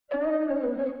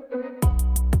Hello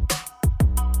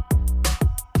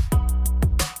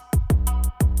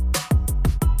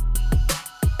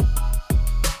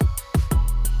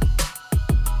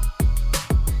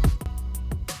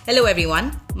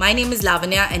everyone, my name is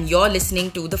Lavanya and you're listening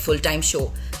to The Full-Time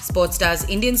Show, Sportstar's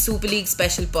Indian Super League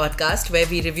special podcast where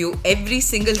we review every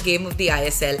single game of the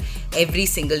ISL every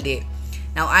single day.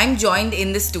 Now I'm joined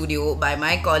in the studio by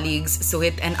my colleagues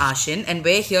Suhith and Aashin, and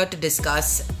we're here to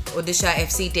discuss Odisha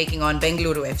FC taking on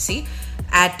Bengaluru FC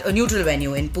at a neutral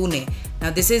venue in Pune. Now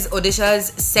this is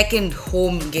Odisha's second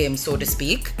home game, so to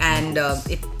speak, and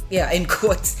in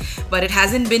quotes, but it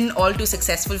hasn't been all too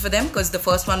successful for them because the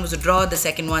first one was a draw, the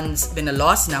second one's been a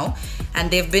loss now, and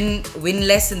they've been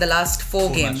winless in the last four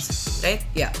games, matches. Right?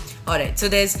 Yeah. Alright, so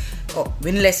there's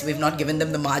winless, we've not given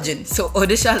them the margin. So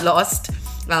Odisha lost,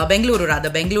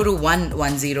 Bengaluru won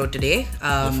 1-0 today.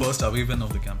 The first away win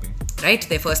of the campaign. Right,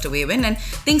 their first away win, and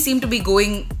things seem to be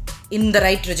going in the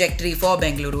right trajectory for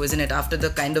Bengaluru, isn't it? After the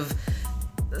kind of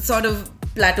sort of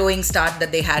plateauing start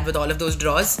that they had with all of those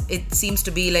draws, it seems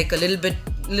to be like a little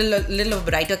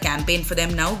brighter campaign for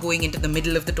them now going into the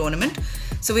middle of the tournament.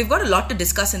 So we've got a lot to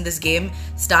discuss in this game,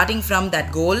 starting from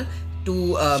that goal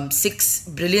to 6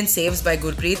 brilliant saves by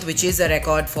Gurpreet, which is a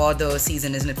record for the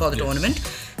season, isn't it, for the tournament,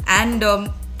 and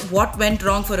what went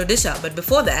wrong for Odisha. But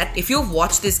before that, if you've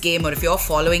watched this game or if you're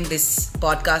following this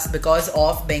podcast because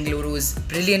of Bengaluru's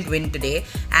brilliant win today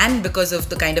and because of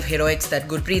the kind of heroics that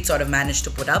Gurpreet sort of managed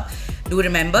to put up, do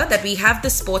remember that we have the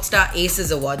Sportstar Aces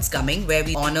Awards coming where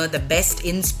we honor the best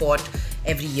in sport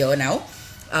every year now.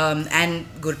 And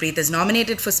Gurpreet is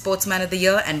nominated for Sportsman of the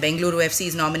Year and Bengaluru FC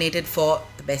is nominated for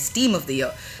the Best Team of the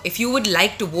Year. If you would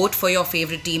like to vote for your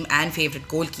favourite team and favourite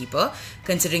goalkeeper,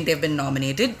 considering they've been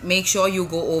nominated, make sure you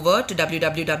go over to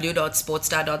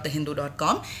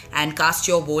www.sportstar.thehindu.com and cast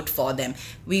your vote for them.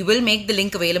 We will make the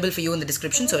link available for you in the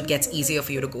description so it gets easier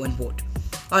for you to go and vote.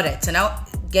 Alright, so now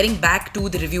getting back to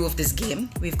the review of this game,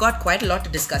 we've got quite a lot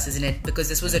to discuss, isn't it? Because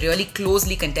this was a really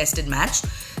closely contested match.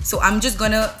 So I'm just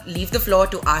going to leave the floor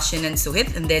to Aashin and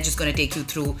Suhith, and they're just going to take you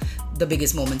through the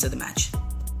biggest moments of the match.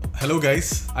 Hello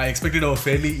guys, I expected a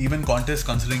fairly even contest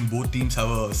considering both teams have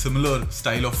a similar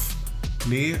style of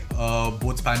play.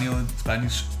 Both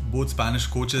Spanish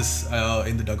coaches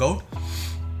in the dugout.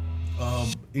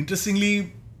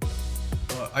 Interestingly,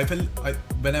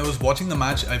 when I was watching the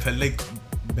match, I felt like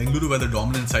Bengaluru were the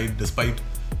dominant side despite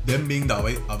them being the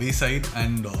away side,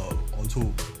 and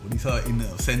also Odisha in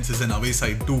a sense is an away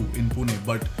side too in Pune,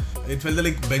 but it felt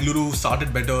like Bengaluru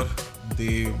started better.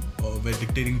 They were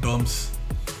dictating terms,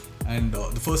 and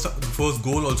the first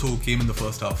goal also came in the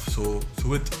first half. So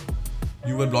Suhith,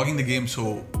 you were blogging the game,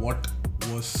 so what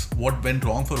went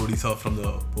wrong for Odisha from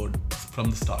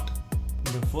the start?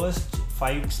 The first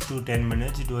 5 to 10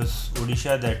 minutes, it was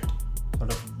Odisha that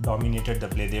sort of dominated the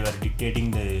play. They were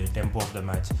dictating the tempo of the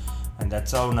match, and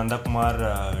that's how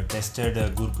Nandakumar tested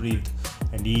Gurpreet,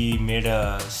 and he made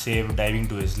a save diving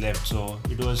to his left. So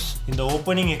it was in the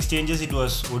opening exchanges, it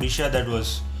was Odisha that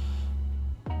was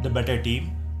the better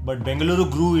team, but Bengaluru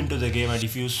grew into the game, and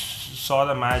if you saw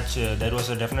the match, there was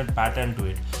a definite pattern to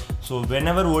it. So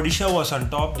whenever Odisha was on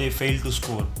top, they failed to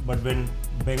score, but when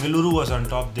Bengaluru was on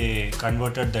top, they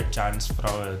converted that chance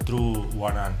through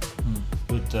Juanan,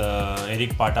 with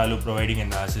Eric Patalu providing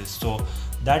an assist. So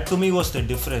that to me was the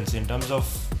difference in terms of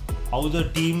how the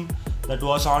team that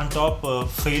was on top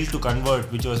failed to convert,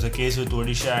 which was the case with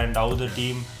Odisha, and how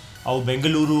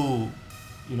Bengaluru,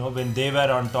 when they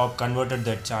were on top, converted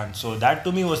that chance. So that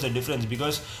to me was the difference,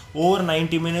 because over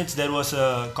 90 minutes there was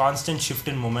a constant shift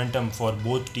in momentum for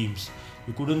both teams.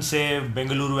 You couldn't say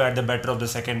Bengaluru had the better of the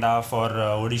second half or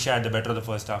Odisha had the better of the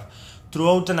first half.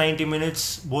 Throughout the 90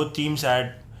 minutes, both teams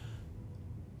had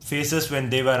phases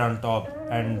when they were on top,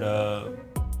 and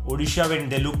Odisha, when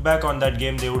they look back on that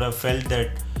game, they would have felt that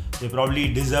they probably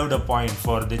deserved a point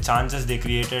for the chances they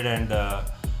created and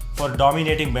for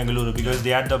dominating Bengaluru, because they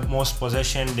had the most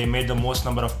possession, they made the most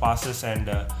number of passes, and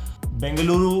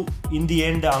Bengaluru in the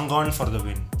end hung on for the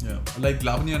win. Yeah, like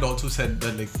Lavanya had also said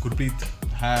that Gurpreet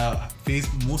faced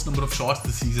most number of shots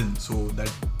this season, so that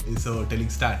is a telling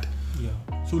stat. Yeah.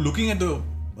 So looking at the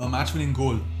match-winning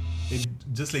goal, it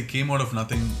just came out of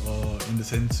nothing. In the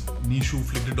sense, Nishu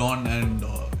flicked it on, and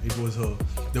there was a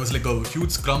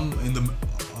huge scrum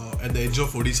at the edge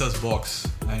of Odisha's box,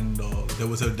 and there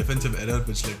was a defensive error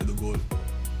which led to the goal.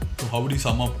 So how would you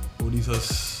sum up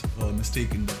Odisha's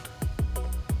mistake in that?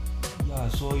 Yeah,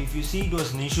 so if you see, it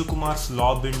was Nishu Kumar's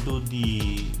lob into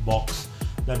the box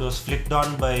that was flicked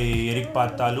on by Eric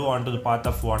Patalu onto the path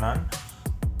of Juanan,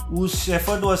 whose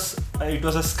effort was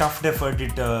a scuffed effort.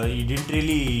 He didn't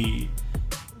really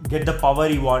get the power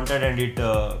he wanted, and it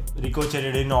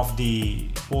ricocheted in off the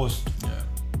post. Yeah.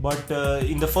 But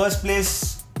in the first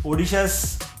place,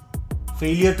 Odisha's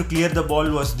failure to clear the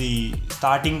ball was the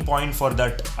starting point for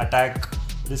that attack,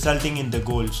 resulting in the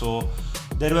goal. So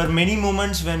there were many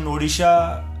moments when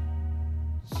Odisha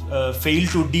failed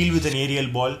to deal with an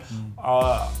aerial ball.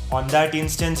 On that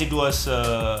instance, it was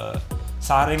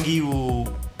Sarangi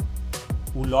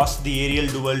who lost the aerial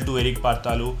duel to Eric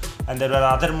Partalu, and there were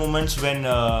other moments when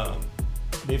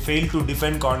they failed to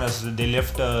defend corners. They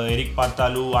left Eric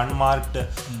Partalu unmarked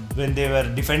when they were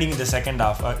defending in the second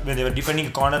half, when they were defending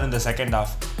a corner in the second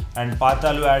half, and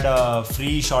Partalu had a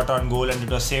free shot on goal and it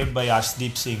was saved by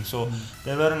Arshdeep Singh. So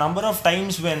there were a number of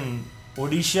times when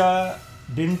Odisha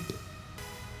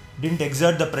didn't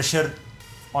exert the pressure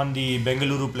on the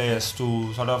Bengaluru players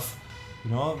to sort of,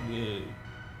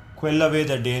 quell away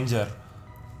the danger.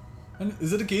 And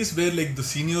is it a case where like the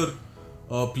senior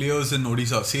players in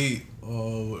Odisha, say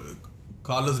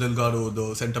Carlos Delgado,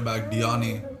 the centre back,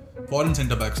 Diane, foreign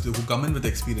centre backs who come in with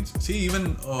experience, say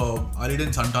even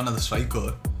Aridan Santana, the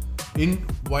striker,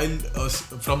 while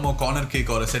from a corner kick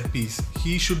or a set piece,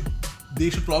 they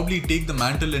should probably take the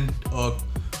mantle in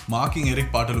marking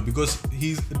Eric Partalu, because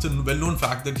it's a well-known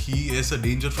fact that he is a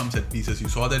danger from set pieces. You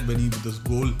saw that when with this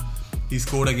goal he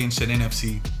scored against Chennai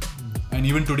FC, and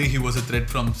even today he was a threat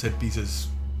from set pieces.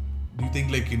 Do you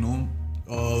think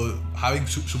having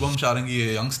Shubham Sharangi,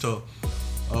 a youngster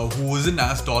who isn't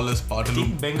as tall as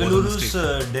Partalu, Bengaluru's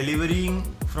delivering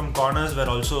from corners were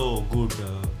also good.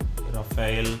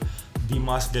 Rafael,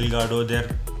 Dimas Delgado,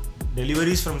 their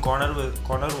deliveries from corner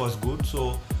was good,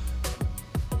 so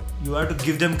you have to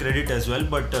give them credit as well.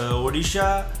 But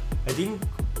Odisha, I think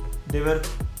they were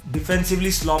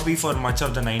defensively sloppy for much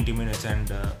of the 90 minutes,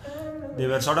 and they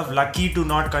were sort of lucky to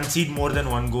not concede more than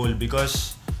one goal,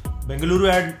 because Bengaluru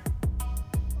had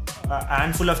a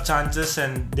handful of chances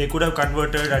and they could have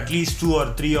converted at least 2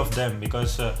 or 3 of them,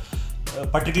 because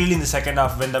particularly in the second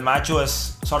half when the match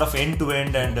was sort of end to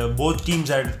end and both teams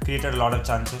had created a lot of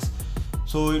chances.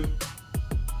 So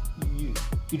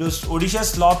it was Odisha's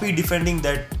sloppy defending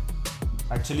that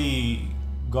actually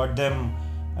got them,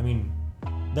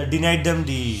 that denied them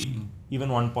the even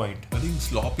 1 point. I think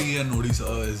sloppy and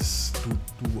Odisha is two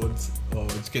words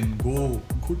which can go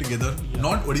together. Yeah.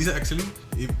 Not Odisha actually,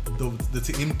 if the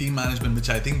same team management, which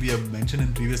I think we have mentioned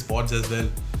in previous pods as well,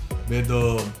 where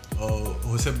the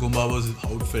Josep Gomba's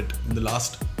outfit in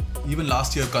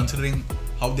last year, considering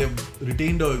how they've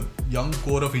retained a young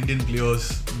core of Indian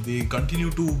players, they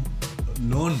continue to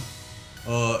learn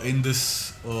in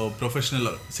this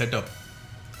professional setup.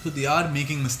 So they are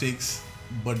making mistakes,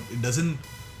 but it doesn't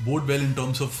bode well in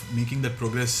terms of making that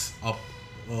progress up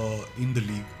in the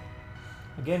league.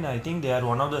 Again, I think they are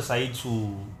one of the sides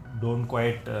who don't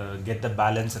quite get the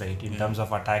balance right in terms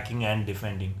of attacking and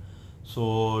defending.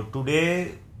 So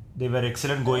today they were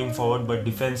excellent going forward, but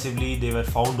defensively they were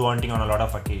found wanting on a lot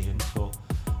of occasions. So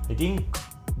I think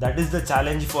that is the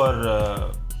challenge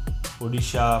for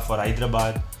Odisha, for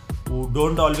Hyderabad, who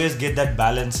don't always get that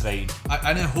balance right.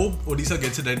 And I hope Odisha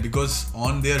gets it right, because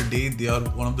on their day they are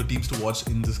one of the teams to watch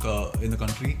in the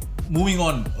country. Moving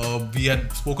on, we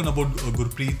had spoken about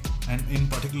Gurpreet, and in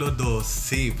particular the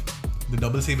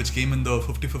double save which came in the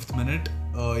 55th minute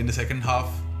in the second half.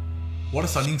 What a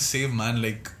stunning save, man.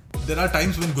 Like, there are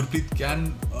times when Gurpreet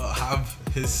can have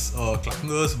his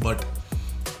clangers, but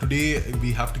today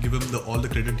we have to give him all the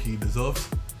credit he deserves.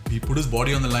 He put his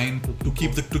body on the line to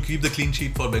keep the clean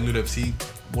sheet for Bengaluru FC.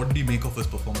 What did you make of his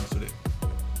performance today?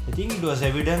 I think it was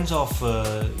evidence of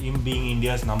him being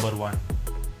India's number one.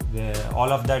 Where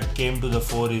all of that came to the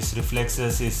fore. His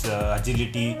reflexes, his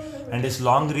agility and his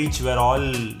long reach were all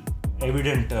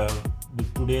evident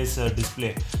with today's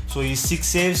display. So his 6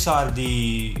 saves are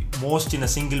the most in a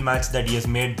single match that he has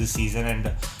made this season,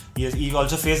 and he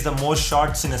also faced the most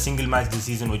shots in a single match this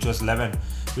season, which was 11,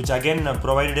 which again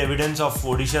provided evidence of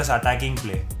Odisha's attacking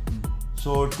play.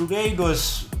 So today it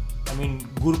was,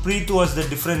 Gurpreet was the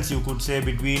difference, you could say,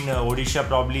 between Odisha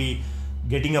probably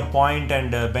getting a point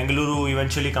and Bengaluru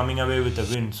eventually coming away with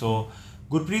a win. So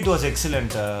Gurpreet was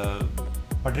excellent,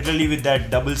 particularly with that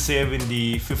double save in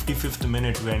the 55th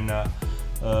minute when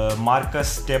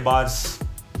Marcus Tebar's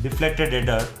deflected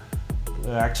header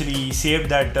actually saved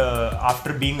that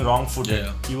after being wrong-footed.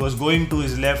 Yeah. He was going to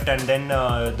his left and then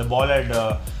the ball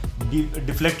had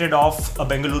deflected off a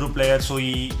Bengaluru player, so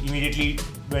he immediately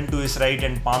went to his right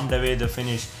and palmed away the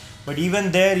finish. But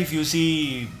even there, if you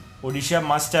see, Odisha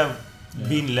must have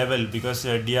been level, because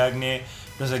Diagne, it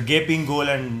was a gaping goal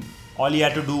and all he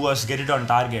had to do was get it on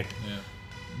target.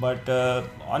 But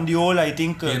on the whole, I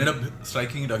think he ended up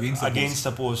striking it against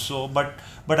the post. So,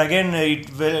 but again,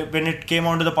 when it came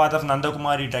onto the path of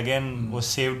Nandakumar, it again was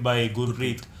saved by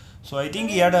Gurpreet. So I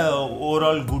think he had a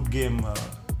overall good game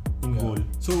in goal.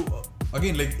 So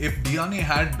again, like if Diane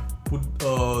had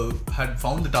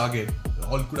found the target,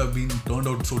 all could have been turned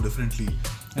out so differently.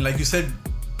 And like you said,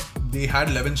 they had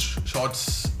 11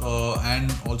 shots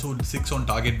and also 6 on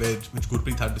target, which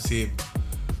Gurpreet had to save.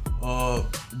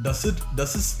 Does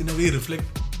this in a way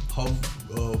reflect how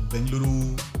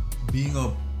Bengaluru, being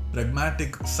a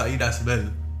pragmatic side as well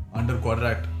under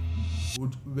Quadrat,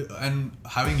 and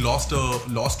having lost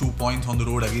 2 points on the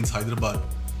road against Hyderabad,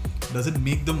 does it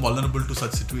make them vulnerable to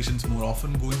such situations more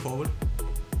often going forward?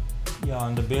 Yeah,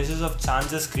 on the basis of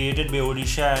chances created by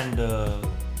Odisha and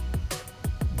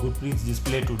Gurpreet's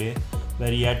display today,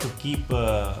 where he had to keep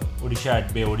Odisha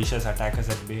at bay, Odisha's attackers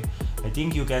at bay, I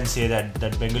think you can say that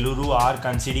Bengaluru are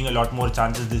conceding a lot more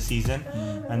chances this season,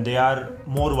 and they are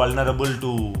more vulnerable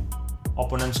to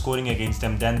opponents scoring against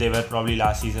them than they were probably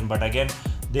last season. But again,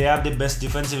 they have the best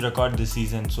defensive record this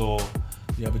season, so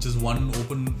yeah, which is one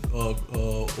open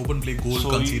play goal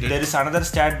conceded. There is another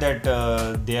stat that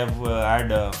they have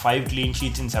had 5 clean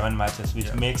sheets in 7 matches,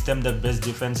 which makes them the best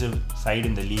defensive side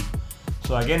in the league.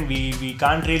 So again, we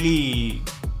can't really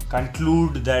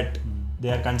conclude that they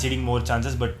are conceding more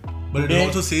chances, but today, it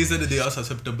also says that they are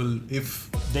susceptible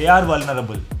if they are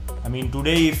vulnerable. I mean,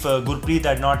 today if Gurpreet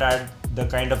had not had the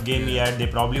kind of game he had, they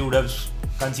probably would have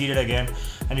conceded again,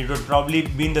 and it would probably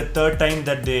been the 3rd time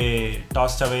that they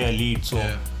tossed away a lead. So,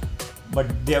 but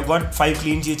they have got 5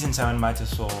 clean sheets in 7 matches.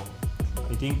 So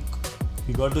I think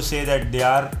we got to say that they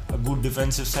are a good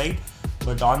defensive side.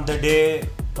 But on the day,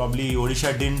 probably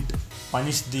Odisha didn't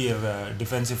punish their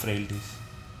defensive frailties.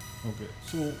 Okay,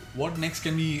 so what next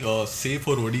can we say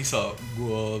for Odisha?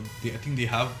 I think they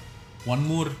have one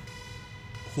more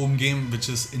home game, which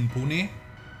is in Pune.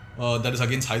 That is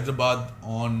against Hyderabad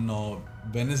on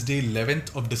Wednesday,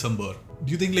 11th of December.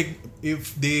 Do you think, like,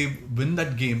 if they win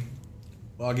that game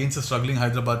against a struggling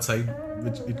Hyderabad side,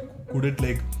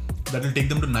 that will take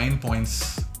them to 9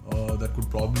 points, that could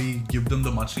probably give them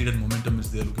the much needed momentum which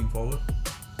they are looking forward?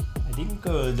 I think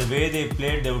the way they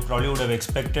played, they would have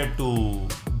expected to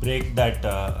break that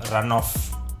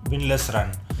winless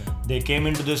run. Yeah. They came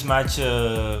into this match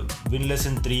winless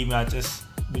in 3 matches,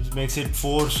 which makes it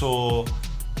 4. So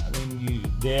I mean,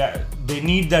 they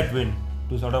need that win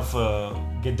to sort of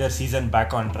get their season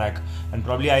back on track. And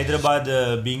probably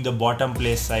Hyderabad being the bottom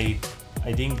place side,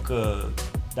 I think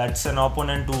that's an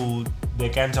opponent who they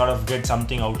can sort of get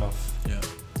something out of. Yeah.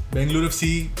 Bengaluru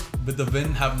FC with the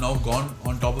win have now gone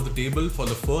on top of the table for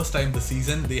the first time this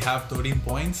season. They have 13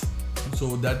 points,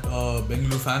 so that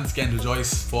Bengaluru fans can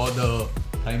rejoice for the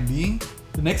time being.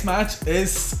 The next match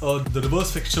is the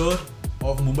reverse fixture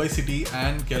of Mumbai City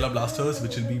and Kerala Blasters,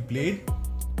 which will be played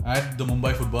at the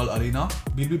Mumbai Football Arena.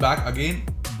 We'll be back again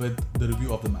with the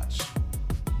review of the match.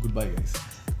 Goodbye, guys.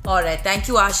 Alright, thank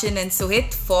you Aashin and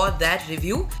Suhith for that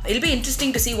review. It'll be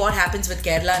interesting to see what happens with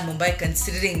Kerala and Mumbai,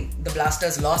 considering the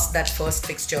Blasters lost that first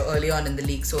fixture early on in the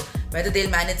league. So whether they'll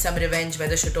manage some revenge,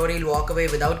 whether Shatori will walk away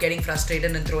without getting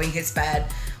frustrated and throwing his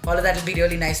pad, all of that will be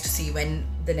really nice to see when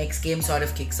the next game sort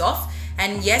of kicks off.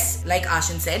 And yes, like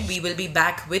Aashin said, we will be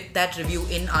back with that review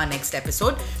in our next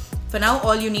episode. For now,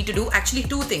 all you need to do, actually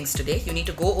 2 things today. You need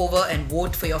to go over and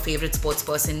vote for your favorite sports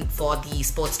person for the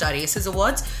Sportstar Races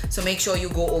Awards. So make sure you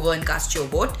go over and cast your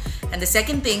vote. And the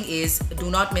second thing is,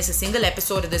 do not miss a single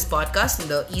episode of this podcast. And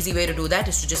the easy way to do that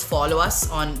is to just follow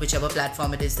us on whichever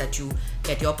platform it is that you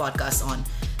get your podcasts on.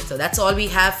 So that's all we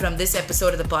have from this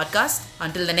episode of the podcast.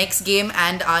 Until the next game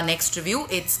and our next review,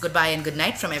 it's goodbye and good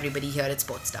night from everybody here at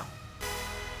Sportstar.